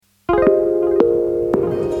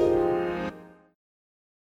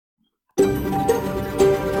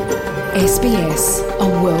SBS, a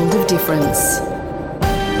world of difference.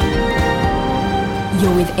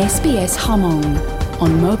 You're with SBS Hmong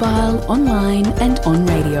on mobile, online and on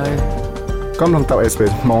radio. กำลังตับ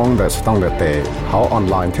SBS มองแต่ต้องเลือกแต่เขาออน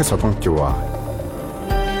ไลน์ที่สต้องจัว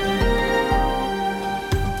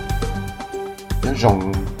nhớ rằng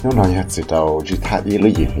nếu nói hết sự đầu chỉ thay ý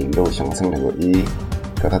lý hình đồ sáng sinh này của ý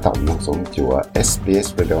có thể tạo một số chùa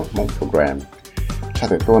SBS Radio Mong Program tra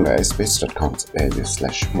từ tôi là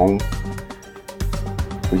sbs.com/mong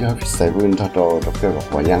bây giờ vì sai vươn cho đồ đọc tiêu đọc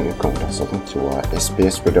và yang yêu cầu đọc số chùa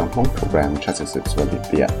SBS Radio Mong Program tra từ sự xóa lịch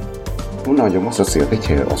địa muốn nói giống một số sự tới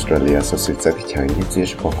chơi Australia số sự tới chơi như thế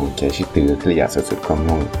của phòng kế chỉ từ cái lý số sự công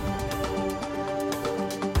nông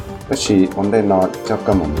bất chỉ vấn đề nó cho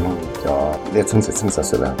các mầm non cho liệt sinh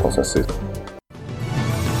sự là có sự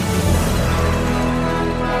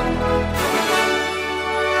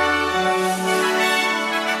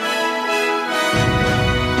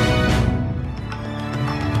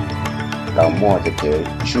tàu mua thì cái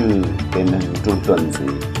chữ bên trung tuần gì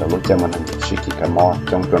tàu lúc cho mình chỉ cái mò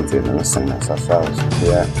trong tuần gì nó sinh là sao thì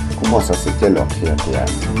cũng mua sự chế lọc thì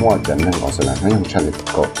mua cho nên ở sẽ là nó dùng chăn lịch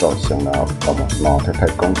cổ trò xong nào tàu một nó thay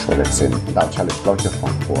công cho lịch sinh đào chăn lịch bao cho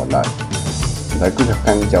phòng của lại đấy cứ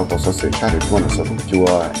tăng cho có số chăn lịch mua là số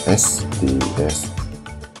chua SDS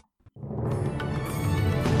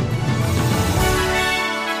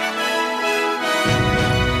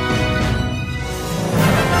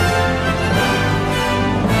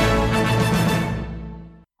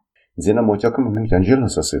giờ nó mua cho các mình nhận biết là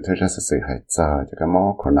sự thời gian sự hay cho cái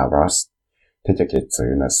món coronavirus thì cho cái sự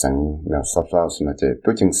là sang là sắp tới là cái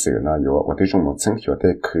đối chứng sự là有我对中国生活的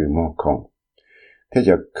科目空thì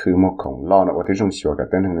giờ科目空了呢我对中学个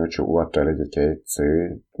等等主我这里就个字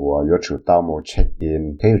我有主到某 check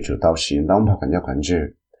in 他有主到是那么很要控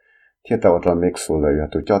制thì tàu cho make full là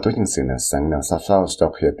tụi cho đối chứng sự là sang là sắp tới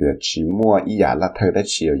stock hiện tại chỉ mua ý giả là thời đấy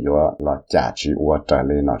chỉ có là giá trị của trở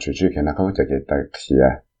lại nó chỉ cái nó không cho cái tới kia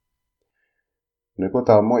nếu có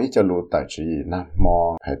tao mỗi cho lúa tại chỉ na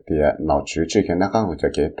mò hay tiệt nào chú chỉ cái nó không cho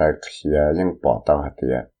cái tại kia nhưng bỏ tao hay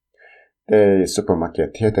tiệt để supermarket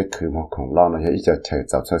thì để cứ mua khổng lồ nó hay cho chơi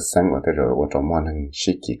giáo cho sáng và để rồi ở trong món hàng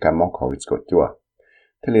xí kỳ cả món khẩu vị của chua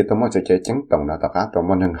thế thì tao mua cho cái trứng đồng là tao cá tao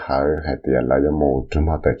mua hàng hải hay tiệt là do mua trong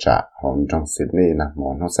mua tại trà hòn trong Sydney na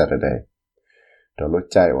mua nó sẽ đây rồi lúc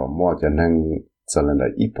chạy và mua cho nên cho nên là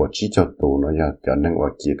ít bỏ chỉ cho tụ nó cho nên ở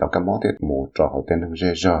kỳ tao cái món thì mua cho họ tên hàng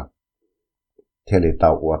dễ dàng thế thì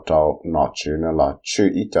tàu của tàu nó chữ nó là chữ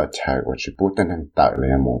ít cho chạy của chữ bút tên hàng tạo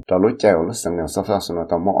là một tàu lối chạy lúc sáng nào sắp nó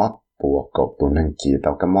tàu mót của cậu tụi nên kỳ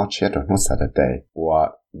tàu cái mót chết rồi nó sẽ đây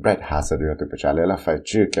và Brett Hazard được từ trả lời là phải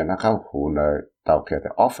chữ cái nó khâu hù nơi tàu kia thì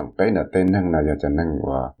often bên là tên hàng này cho nên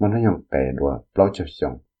và muốn nó dùng bể đùa bao nhiêu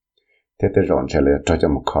dùng thế thì rồi trả lời cho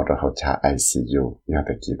một khó rồi họ trả ICU nhà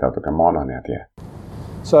thì kỳ tàu cái mót này thì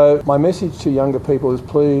So my message to younger people is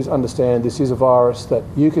please understand this is a virus that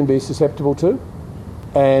you can be susceptible to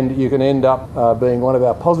and you can end up being one of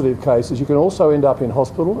our positive cases. You can also end up in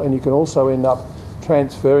hospital and you can also end up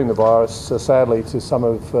transferring the virus sadly to some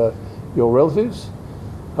of your relatives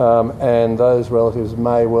and those relatives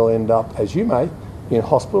may well end up, as you may, in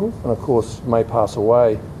hospital and of course may pass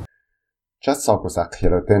away. Chắc sau cuộc sát khi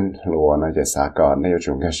đầu tiên lúa nóจะสากก่อนใน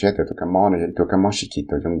ช่วงแค่เช็ดตัวกระมอนในตัวกระมอนสิกิ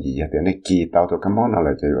ตัวจงยีแต่ในกีตาวตัวกระมอนอะไร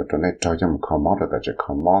จะอยู่ตัวในจอยจำคอมอแต่จะค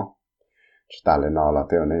อมอแต่เลยนอเรา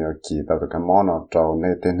ตัวในกีตาวตัวกระมอนเราจอยใน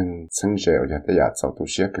เต้นซึ่งเจียวจะได้อยากจะตัว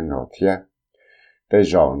เช็ดกันเราเทียแต่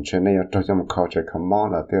จอยเช่นในจอยจำคอจะคอมอ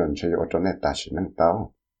เราตัวจะอยู่ตัวในตาชินังเต้า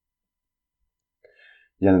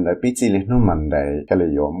ยังได้ปีจีเล็กนุ่มมันได้ก็เลย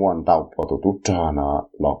อยู่ม้วนเตาพอตัวตู้จอเนาะ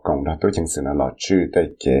หลอกกงเราตัวจังสินะหลอกชื่อได้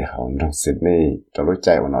เกี่ยของตรงซิดนีย์จะรู้ใจ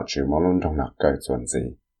ว่าหลอกชื่อมอลุ่นตรงหนักเกิดส่วนสิ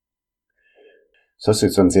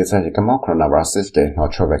ส่วนสิใช่ก็มอโคโรนาไวรัสเกี่ยหลอก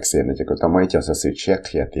ชัววัคซีนจะก็ต้องไม่จะส่วนเช็คเ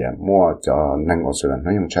ทียเดียมั่วจะนั่งอสุรันน้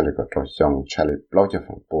อยงใช้เลยก็ตัวจงใช้เลยปล่อยจะ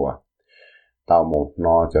ฝังปัวเตาหมดน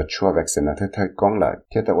อจะชัววัคซีนนะเท่ๆกงเลยเ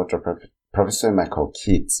ทียแต่ว่าจะProfessor Michael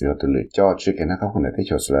Keats 有的เลย就去给那个混的地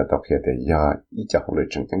球是来到片的呀，一家混的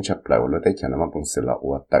正经吃不来，我了得讲那么公司了，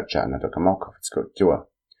我到家那都干嘛搞这个就啊，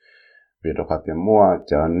比如话的么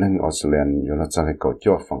就能澳大利亚有了这里搞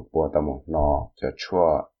就放播的么，那就出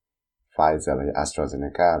Pfizer 和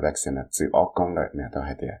AstraZeneca vaccine 的自我供的那都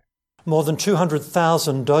还的。More than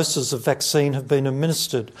 200,000 doses of vaccine have been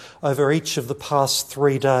administered over each of the past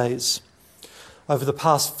 3 days. Over the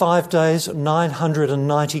past 5 days,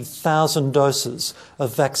 990,000 doses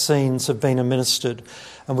of vaccines have been administered,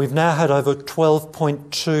 and we've now had over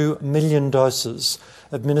 12.2 million doses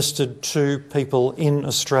administered to people in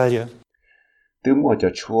Australia. Từ mua cho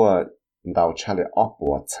chua đào cha lại ốp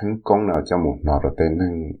của thành công nào cho một nọ rồi tên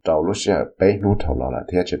nâng đầu lúc sẽ bé nút thầu lò là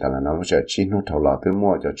thế chỉ là nó lúc sẽ chi nút thầu lò từ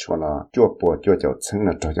mua cho chua nó chua bùa chua cho thành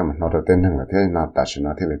là cho một nọ rồi tên nâng là thế nào ta chỉ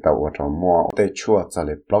nói thế là tàu cho mua tê chua cho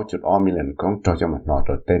lại bao chút ở million công cho một nọ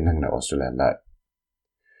rồi tên nâng là Australia lại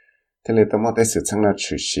thế là tao mua tới sự thành là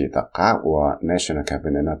chủ sĩ tất cả của national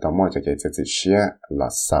cabinet là tao mua cho cái gì xia là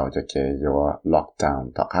sau cho cái do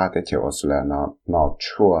lockdown tất cả tới chiều Australia nó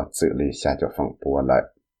chua xử lý xa cho phòng bùa lại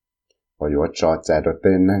và yo cho chạy được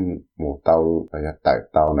tên năng một tàu và tại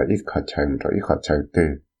tàu là ít khó chơi rồi ít khó chơi từ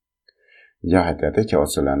giờ hai tới chỗ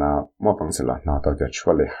sự là nó mua bằng sự là nó tàu cho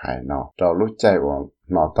chua lại hại nó tàu lúc chạy và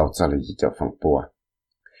nó tàu cho lại cho phòng bùa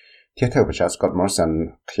tiếp theo của Scott Morrison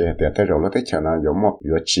khi tới rồi lúc tới chỗ nó có một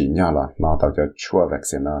yo chỉ nhau là nó tàu cho chua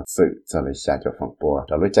vaccine nó sự cho lại xa cho phòng bùa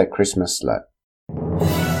tàu lúc chạy Christmas lại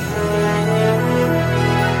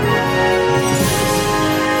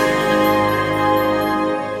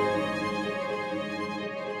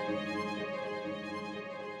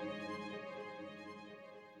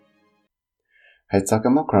hay cho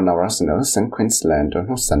cái mốc coronavirus nữa sang Queensland trong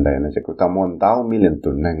lúc Sunday này chỉ có tao muốn đào million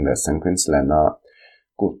tuần năng để sang Queensland nó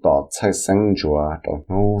cụ tỏ chạy sang chùa trong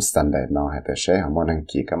lúc Sunday nó hay để sẽ họ muốn đăng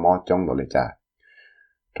ký cái mỏ trong đó để trả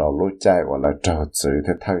trong lúc chạy hoặc là trò chữ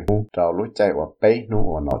thế thôi trong lúc chạy hoặc bé nó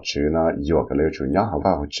hoặc nó chữ nó vừa cái liệu chủ nhỏ họ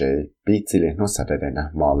vào chế bị chỉ lên nó Sunday này nè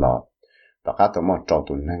mỏ lọ tất cả tụi mỏ trò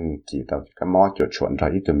tuần năng ký tao cái mỏ cho chuẩn ra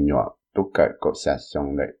ít tụi nhỏ tôi kể có sẽ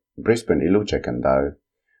xong đấy Brisbane ilu chạy gần đó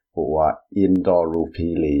của indoor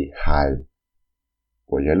rupili high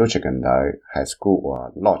của yellow chicken day high school của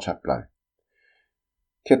law chap lại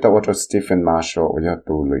thiết tàu cho Stephen Marshall của nhà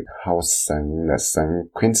tù lịch house sang là sang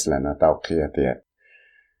Queensland ở tàu kia tiệt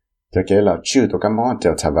cho cái là chưa tụi cái món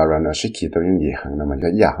Delta variant ở Sydney tụi những gì hàng năm mà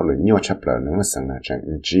giờ họ lịch nhiều chap lại nữa mà sang là chẳng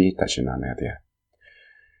G tại trên nào này tiệt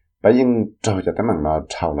bây giờ cho cho tấm bằng nó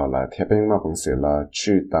thâu là thì bây giờ mà bằng sự là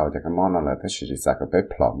chưa tàu cho cái món nó là thế chỉ ra cái bé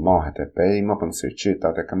plot mò hay là bé mà bằng sự chưa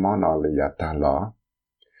tàu cho cái món nó là giờ ta lo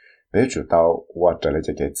bé chủ tàu qua trở lại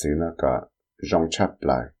cho cái chữ nó có rong chắp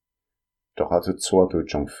lại cho họ tụt xua tụt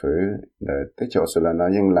trong phứ để thế cho sự là nó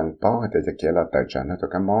những lần bao hay là cho cái là tài sản nó cho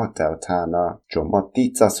cái món Delta nó chủ mà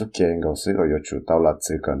tí ra số kiện của sự có chủ tàu là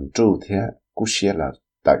chỉ cần chủ thế cú xia là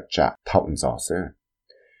tài sản thông rõ sự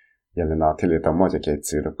giờ nó thì tao mua cái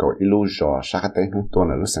chữ được có ilu rõ sát tới không tuần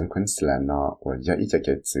là lúc sang Queensland nó và giờ ít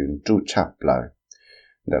cái chữ chú chắp lại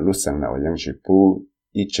để lúc sang nào yang chỉ bu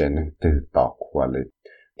ít chuyện từ tao qua lại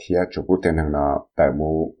thì chủ bu tên hàng nó tại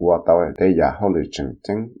mu qua tao để giờ họ lựa chọn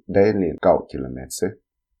chính để liền cầu km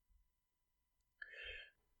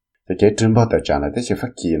cái trường bảo tài sản là thế chỉ phát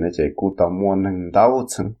kỳ này chỉ cụ tao mua nâng đau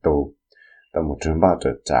chân tù tao một trường bảo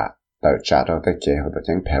tài sản đó tại cái họ tại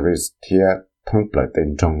chính Paris thì thông bởi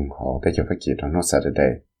tên trong họ để cho phát triển trong nó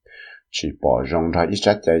Saturday chỉ bỏ rong ra ít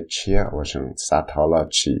chất chạy chia và xong sát thảo là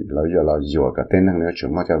chỉ là vừa cái tên năng nữa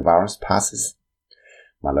chúng mà cho virus passes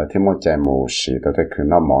mà là thêm một chạy mù xì tôi thấy cứ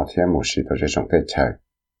nó mỏ thêm mù xì tôi sẽ trong tay chạy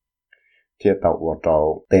thiết tạo của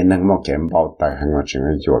trâu tên năng một kém bao tài hàng ngọn chuyện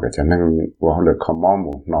vừa cái chân năng của họ được không mong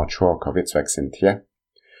mù nó cho covid vaccine thiết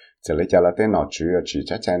chỉ lấy là tên nó chỉ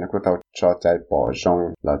chắc chắn nó có tao cho chạy bỏ rong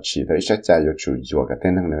là chỉ thấy chắc chắn有主要cái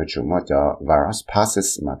tên nữa chủ mà cho virus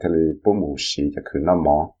passes mà thế là bố mù xì cho cứ nó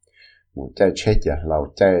mỏ mù chạy chết giờ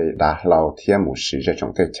lâu chạy đã lâu thêm mù xì cho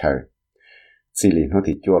trong tay chơi chỉ lý nó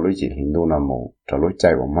thì chua lối chỉ hình đồ nó mù cho lối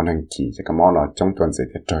chạy của món ăn kỳ cho cái món nó trong tuần gì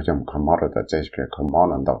thì cho một cái món rồi ta chạy cái món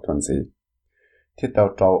nó đầu tuần gì thiết tao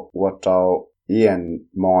trâu qua trâu yên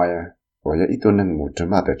mồi我要一多人母这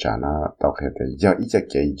么的trả nó tao khi thì giờ ít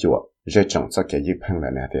cái chuột rồi trồng sao cái gì phăng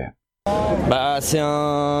lại nè thì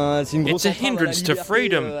It's a hindrance to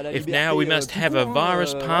freedom if now we must have a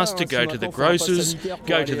virus pass to go to the grocers,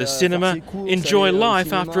 go to the cinema, enjoy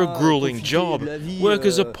life after a grueling job.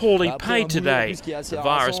 Workers are poorly paid today. The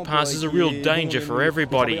virus pass is a real danger for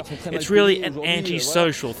everybody. It's really an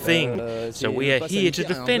anti-social thing. So we are here to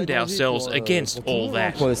defend ourselves against all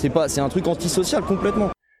that. C'est un truc antisocial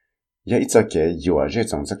complètement. 有一只嘅药这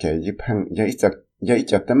种这个一喷有一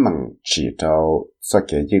只的门起到这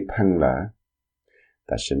个一喷了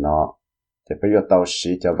但是呢就不要到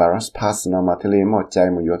时就 virus pass 呢嘛这里么在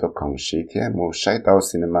么有到空时天么晒到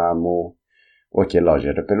cinema 么我给老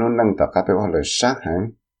爷的被论能到他被我了杀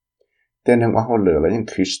痕但是我好了了因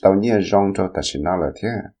可是到你让着但是那了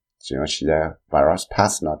天只要是在 virus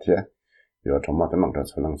pass 那天有什么的门到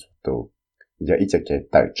才能做到有一只给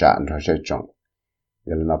代战的这种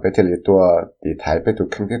giờ nó bé thì tôi đi thấy bé tôi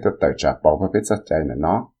không thể tôi tự trả bảo với bé rất chạy nữa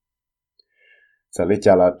nó giờ lấy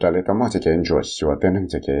trả là trả lấy tao mua cái enjoy sửa tên năng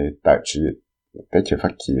cái đại chỉ bé chỉ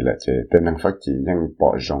phát kỳ là cái tên năng phát kỳ nhưng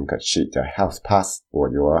bỏ rong cái chỉ cho health pass của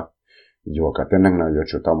yo yo ka tên năng nào yo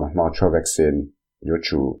chủ tao một nó cho vaccine yo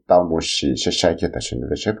chủ tao một xí sẽ sai cái tài chính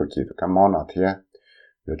để xếp vào kỳ cái món nào thế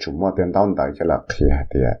yo chủ mua tiền tao đại cái là khi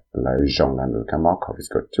thì lại dùng là cái món covid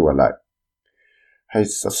có chua lại hay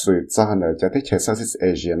sự cho nữa cho thấy Southeast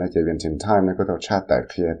Asia này chỉ Vietnam time này có tao chat tại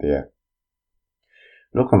khi thì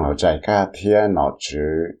lúc còn họ chạy cả thì nó chỉ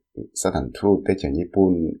sát thành thu tới chỉ Nhật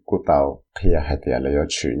Bản của tàu khi hay thì là yo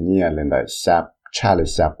chủ nhà lên đại sáp Charlie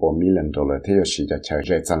sáp $1 million thì yo chỉ cho chơi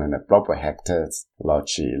rate cho nên là proper hectares là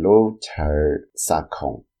chỉ lúc chơi sa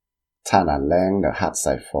khôngท่านั้นแรงเดหัดใ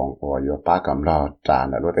ส่ฟองว่าอยู่ป้ากำลังจา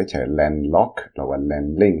นรู้ได้เฉย landlock หรือว่า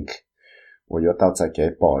landlink ว่าอยู่ต่อจากเก็บ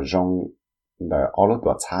ปอจงเดเอาลูกตั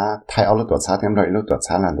วช้าไทยเอาลูกตัวช้าเทียมเราลูกตัว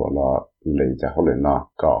ช้านั่นหลวงเลยจะเขาเลยเนาะ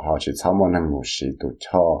ก็เขาชิดเช้ามันนั่งหมูสีตุ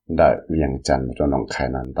ช่อเดเวียงจันทร์จนน้องไข่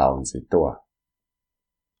นันดาวสิตัว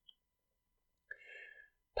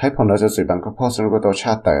ไทยพอเราจะสื่อบังก็พอสนุกตัวช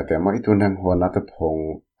าติแต่เมื่ออีตัวนั่งหัวนัทพงศ์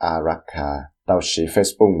อารักขาtao xí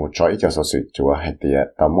Facebook một chỗ cho số sự chúa hay tiệt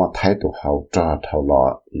tao mua thái tụ hậu cho thầu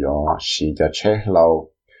lọ yo xí cho chế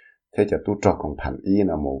lâu thế cho tu cho công thành ý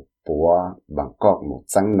là một búa bằng cọp một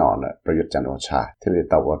trắng nọ nữa bây giờ chẳng ổn trả thế thì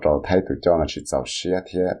tao cho thái tụ cho nó chỉ giàu xí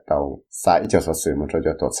thế tao sai cho số sự một chỗ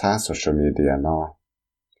cho tổ xã social media nó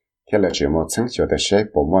thế là chỉ một chứng cho để xếp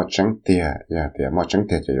bộ mua trắng tiệt ya tiệt mua trắng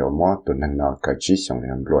tiệt cho yo mua tụ năng nó cái chỉ xong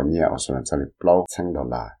làm luôn nhiều số lần sau này blow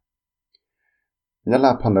 $10nhất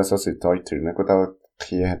là phần đó số sự tôi thử nó có tao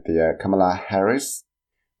khi thì Kamala Harris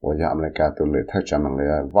我要 America ตัวเลยถ้าจะมันเลย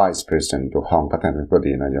Vice President ตัวห้องพัฒนาตัว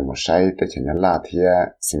ดีนะยังไม่ใช่แต่เช่นยันลาที่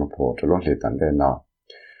สิงคโปร์ตัวลงเลยตอนเดินเนาะ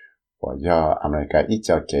我要 America 一早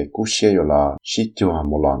给กู้เชี่ยวละชิจูฮา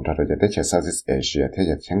มุลอนเราจะได้เชื่อ Southeast Asia ที่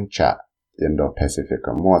จะเชื่อจะ Indo-Pacific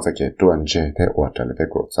ก็มั่วจะเกิดตัวเจที่อวดจะเลยไป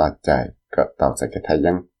กดจ่ายใจก็ต่อจะเกิดไทย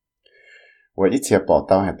ยัง我以前报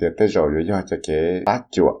道还得肉要这个八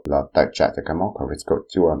角了，大家这个猫口味够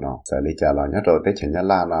脚呢，这里家了，你都得前日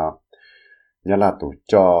拉了，日拉都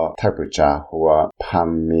叫特别家或旁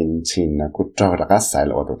面前呢，古找那个晒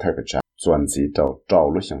了，我都特别家，专职都找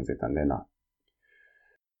路上这等的呢。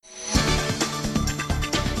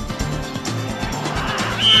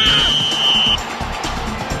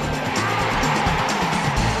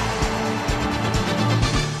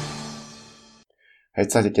hay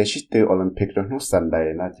cho cái shit từ Olympic đó nó sẵn đây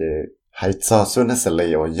nó chỉ hay cho số nó sẽ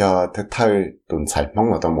lấy ở do thứ thay tuần chạy mong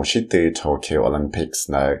vào tàu một shit từ Tokyo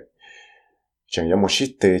Olympics này chẳng có một shit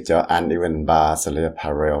từ cho uneven bar sẽ lấy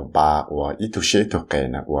parallel bar và ít tu shit thuộc cái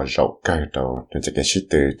này và rộng cái đó nên cái shit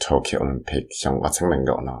từ Tokyo Olympic trong quá trình mình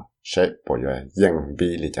gọi nó sẽ bỏ vô dân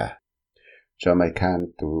bi đi cha cho mấy khán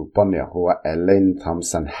tụ bọn nhà hoa Ellen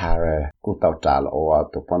Thompson Harris cũng tàu trả là ở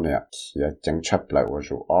tụ bọn nhà kia chẳng chấp lại và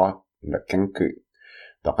rủ ở là căn cứ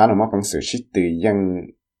ต่อการมาเป็นสื่อชิดตียัง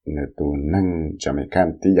ในตัวนั่งจะมีการ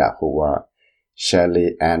ที่อยากว่า Shelley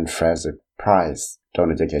Ann Fraser Prize ตอน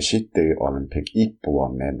นี้จะแค่ชิดตีโอลิมปิกอีปัว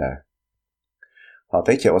เมดพอ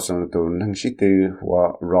ที่เจ้าส่วนตัวนั่งชิดตีว่า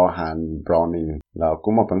Rohan Browning แล้วก็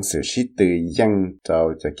มาเป็นสื่อชิดตียัง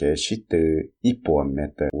จะแค่ชิดตีอีปัวเม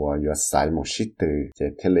ดว่าอยู่สายมุชิดตีจะ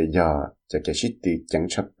เทเลยจะแค่ชิดตีจัง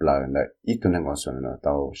ชับเลยนะอีตัวนั่งส่วนนั้น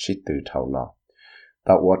ตัวชิดตีเท่าละต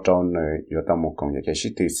าวจอนเลยอยู่ตามมุกของยาเกชิ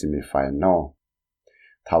ตีซิมิไฟนอล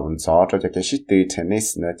ทาวันซ้อจะยาเกชิตีเทนนิส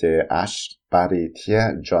นะเจอัชปาริเทีย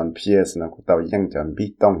จอห์นเพียร์สนะกูตาวยังจอห์นบี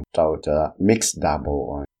ต้องเราจะมิกซ์ดับเบิล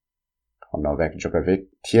ของโนเวกโจโควิก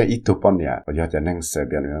เทียอีตุปอนเนี่ยเราจะนั่งเสียเ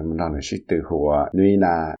บียนมันนอนชิตีหัวนุยน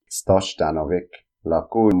าสตอชดานอเวกแล้ว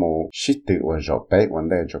กูโมชิตีว่าจบไปวัน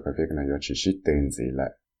เดย์โจโควิกนะอยู่ชิตีนสิละ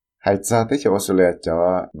hay cho tới chỗ số lệ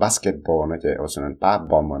cho basketball nó chạy ở sốนั้นป้า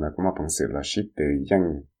บอลมันก็มาเป็นสื่อละชิดตือยัง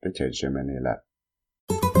ได้เฉยเฉยมันนี่แหละ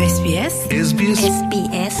SBS SBS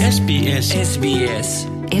SBS SBS SBS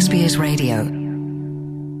SBS Radio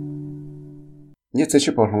เนี่ยจะช่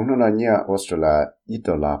วยบอกหนูเนี่ยออสเตรเลียอี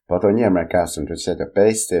ตัวละพอตัวเนี่ยอเมริกาส่วนตัวเสียจะเป๊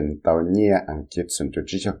ะเซนตัวเนี่ยอังกฤษส่วนตัว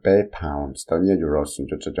จะเป๊ะพาวน์ตัวเนี่ยยูโรส่วน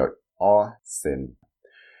ตัวจะออเซน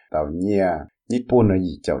ตัวเนี่ยญี่ปุ่นเนี่ย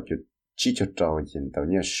อีเจ้าจุดchỉ cho trâu nhìn tàu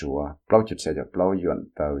nhia sủa, bao chút sẽ cho bao yuan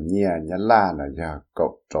tàu nhia nhá la là ya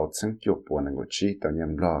cậu trâu sáng chụp buồn là ngồi chỉ tàu nhia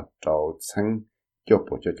lo trâu sáng chụp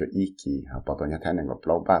buồn cho ý kỳ, họ bảo tàu nhia thái này ngồi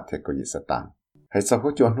bao ba thế có gì sẽ tăng. Hay sao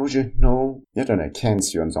hỗ trợ nó chứ nó nhất là này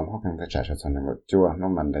cancer yuan giống họ càng thay trả cho thằng này ngồi chua nó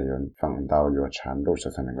mình đây yuan phẳng đào yuan chán đô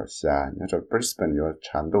cho thằng này ngồi xa, nhất là Brisbane yuan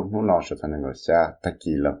chán đô nó lo cho thằng này ngồi xa, ta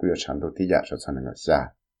kỳ là cứ yuan chán đô tí giả cho thằng này ngồi xa.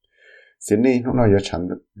 Sydney nó lo yuan chán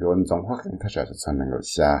yuan giống họ càng thay trả cho thằng này ngồi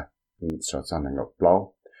xa. Sợ cho nên ngọc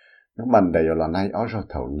lâu lúc mình đây là nay ở rồi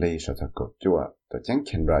thầu lì sợ cho cột chua tôi chẳng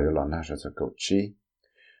khen ra là na sợ cho cột chi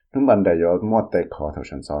lúc mình đây là mua tay khó thầu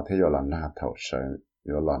sẵn sò thế là na thầu sợ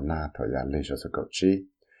là na thầu giả lì sợ cho cột chi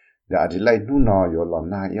đã đi lấy nu nọ yo lon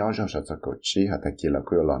na yo cho cho cậu chi hả ta kia là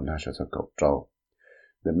cứ lon na cho cậu trâu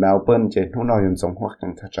the Melbourne trên nu nọ yon giống hoặc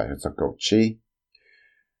tăng ta trả cho cậu chi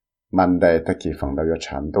mình đây ta kia phòng đầu yo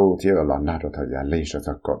chán đâu thì yo lon na cho thời gian lấy cho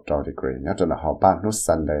cậu trâu degree nhớ cho là họ ban nu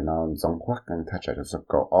Sunday nó giống hoặc tăng ta trả cho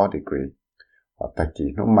cậu all degree họ ta kia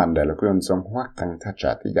nu mình đây là cứ yon giống hoặc tăng ta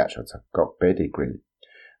trả thì giá cho cậu B degree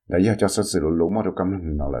đấy giờ cho sự lũ mà được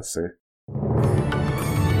cầm nó là sự